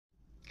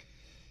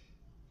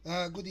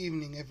Good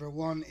evening,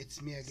 everyone.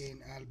 It's me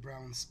again, Al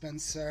Brown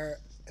Spencer.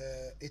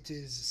 It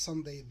is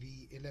Sunday,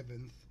 the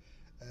 11th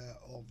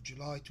of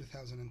July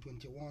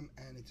 2021,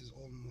 and it is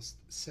almost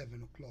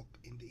 7 o'clock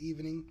in the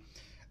evening.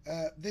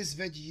 This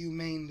video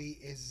mainly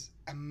is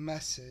a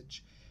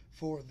message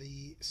for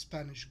the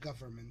Spanish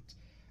government,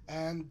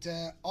 and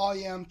I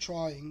am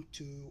trying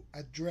to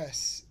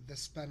address the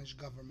Spanish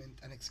government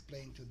and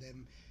explain to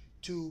them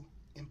two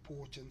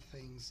important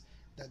things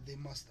that they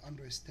must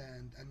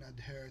understand and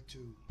adhere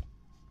to.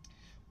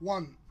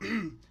 One,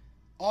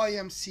 I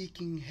am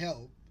seeking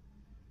help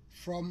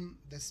from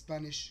the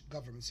Spanish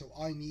government, so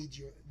I need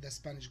the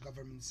Spanish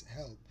government's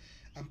help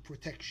and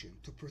protection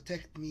to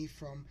protect me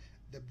from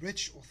the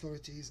British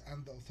authorities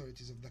and the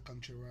authorities of the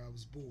country where I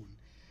was born.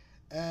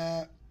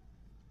 Uh,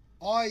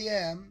 I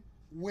am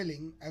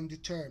willing and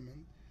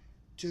determined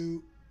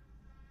to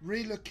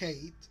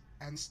relocate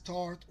and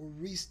start or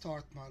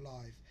restart my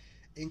life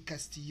in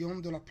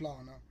Castellón de la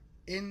Plana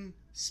in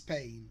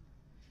Spain.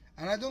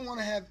 And I don't want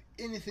to have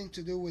anything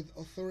to do with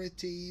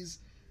authorities,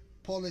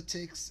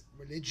 politics,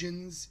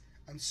 religions,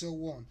 and so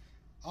on.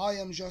 I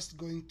am just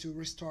going to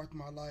restart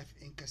my life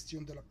in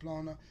Castellón de la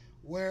Plana,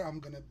 where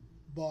I'm going to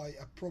buy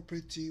a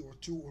property or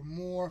two or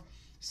more,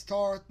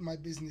 start my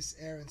business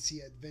air and sea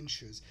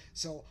adventures.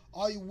 So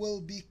I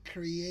will be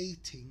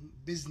creating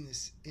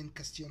business in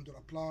Castellón de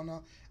la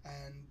Plana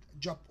and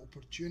job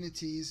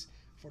opportunities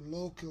for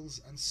locals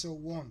and so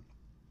on.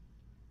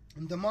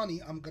 And the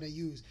money I'm gonna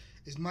use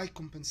is my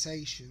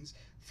compensations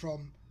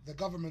from the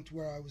government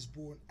where I was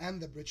born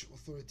and the British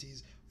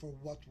authorities for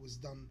what was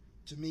done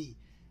to me.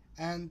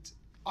 And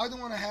I don't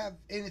want to have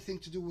anything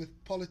to do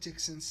with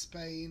politics in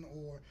Spain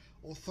or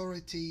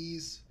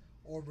authorities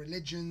or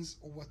religions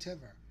or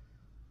whatever.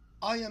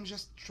 I am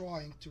just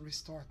trying to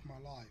restart my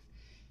life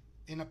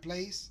in a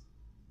place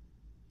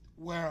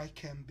where I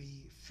can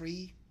be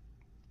free,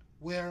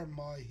 where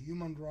my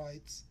human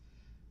rights,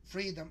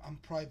 freedom,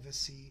 and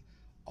privacy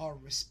are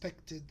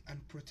respected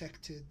and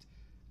protected,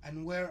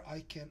 and where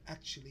I can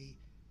actually,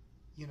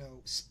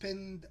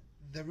 spend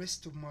the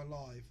rest of my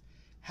life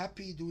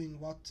happy doing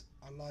what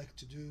I like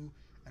to do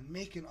and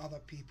making other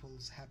people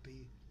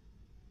happy,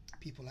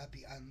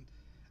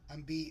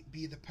 and be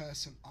the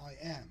person I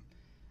am.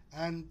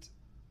 And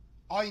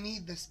I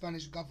need the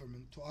Spanish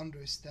government to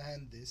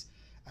understand this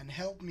and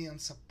help me and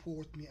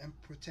support me and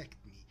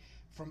protect me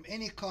from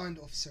any kind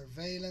of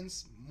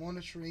surveillance,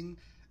 monitoring,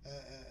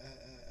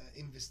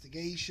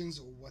 investigations,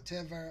 or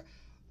whatever,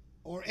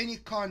 or any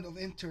kind of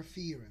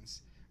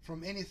interference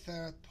from any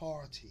third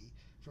party,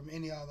 from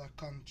any other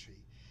country,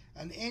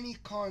 and any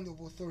kind of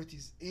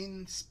authorities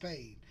in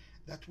Spain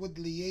that would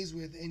liaise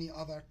with any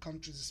other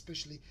countries,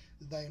 especially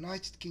the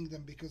United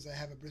Kingdom, because I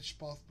have a British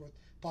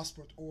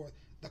passport, or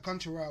the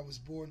country where I was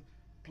born.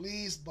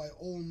 Please, by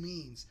all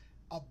means,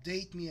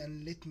 update me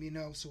and let me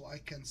know so I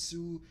can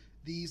sue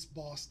these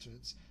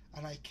bastards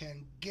and I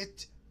can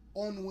get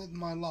on with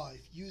my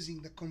life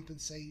using the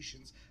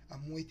compensations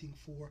I'm waiting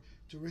for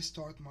to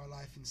restart my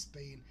life in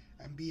Spain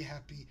and be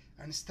happy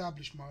and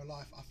establish my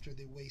life after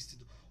they wasted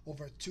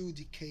over 2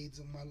 decades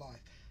of my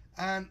life.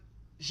 And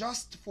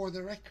just for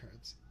the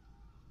records,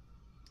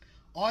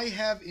 I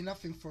have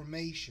enough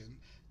information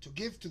to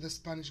give to the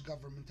Spanish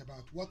government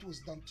about what was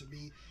done to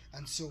me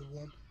and so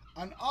on,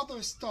 and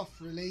other stuff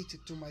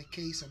related to my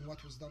case and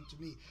what was done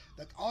to me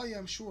that I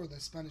am sure the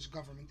Spanish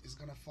government is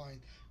going to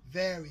find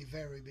very,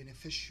 very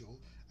beneficial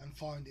and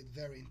find it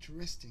very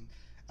interesting.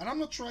 And I'm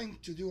not trying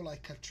to do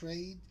like a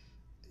trade,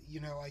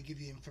 I give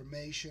you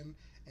information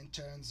in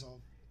terms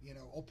of,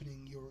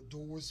 opening your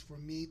doors for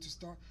me to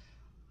start.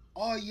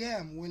 I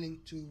am willing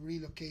to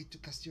relocate to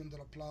Castellón de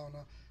la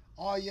Plana.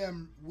 I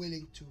am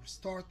willing to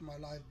start my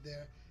life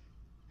there.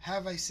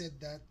 Have I said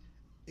that?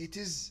 It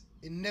is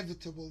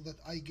inevitable that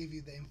I give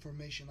you the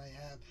information I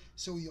have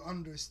so you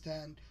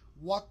understand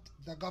what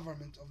the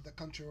government of the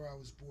country where I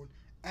was born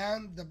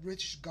and the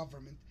British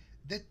government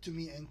did to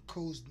me and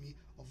caused me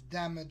of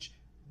damage,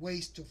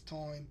 waste of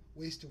time,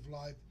 waste of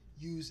life,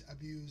 use,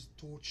 abuse,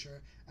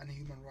 torture, and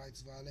human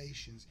rights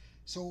violations.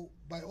 So,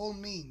 by all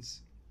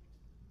means,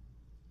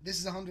 this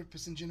is a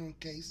 100% genuine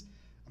case.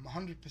 I'm a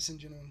 100%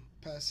 genuine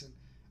person,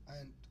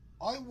 and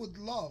I would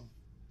love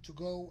to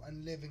go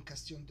and live in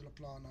Castellón de la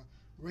Plana,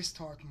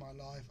 restart my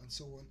life, and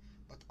so on.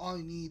 But I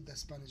need the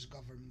Spanish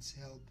government's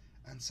help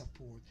and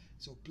support.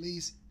 So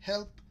please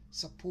help,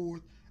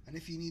 support, and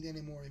if you need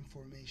any more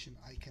information,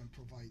 I can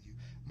provide you.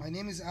 My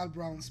name is Al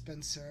Brown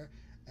Spencer.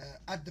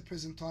 At the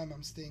present time,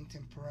 I'm staying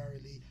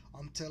temporarily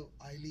until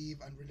I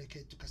leave and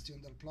relocate to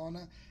Castellón del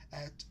Plana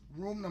at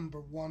room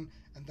number 1,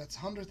 and that's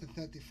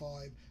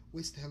 135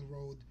 West Hill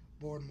Road,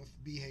 Bournemouth,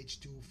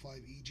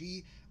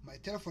 BH25EG. My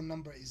telephone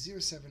number is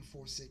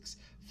 0746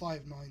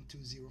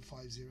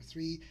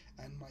 5920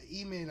 and my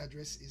email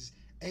address is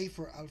a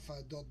for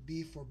alpha dot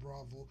b for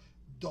bravo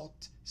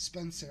dot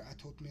spencer at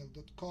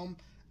hotmail.com.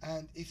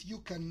 And if you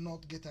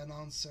cannot get an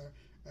answer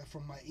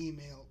from my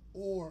email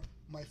or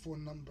my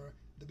phone number,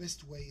 the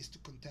best way is to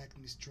contact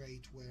me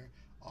straight where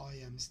I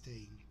am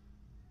staying.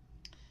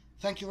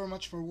 Thank you very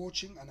much for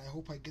watching, and I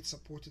hope I get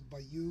supported by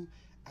you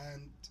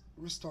and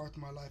restart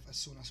my life as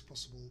soon as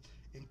possible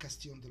in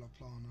Castellón de la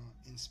Plana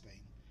in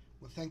Spain.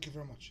 Well, thank you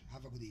very much.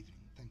 Have a good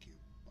evening. Thank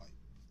you.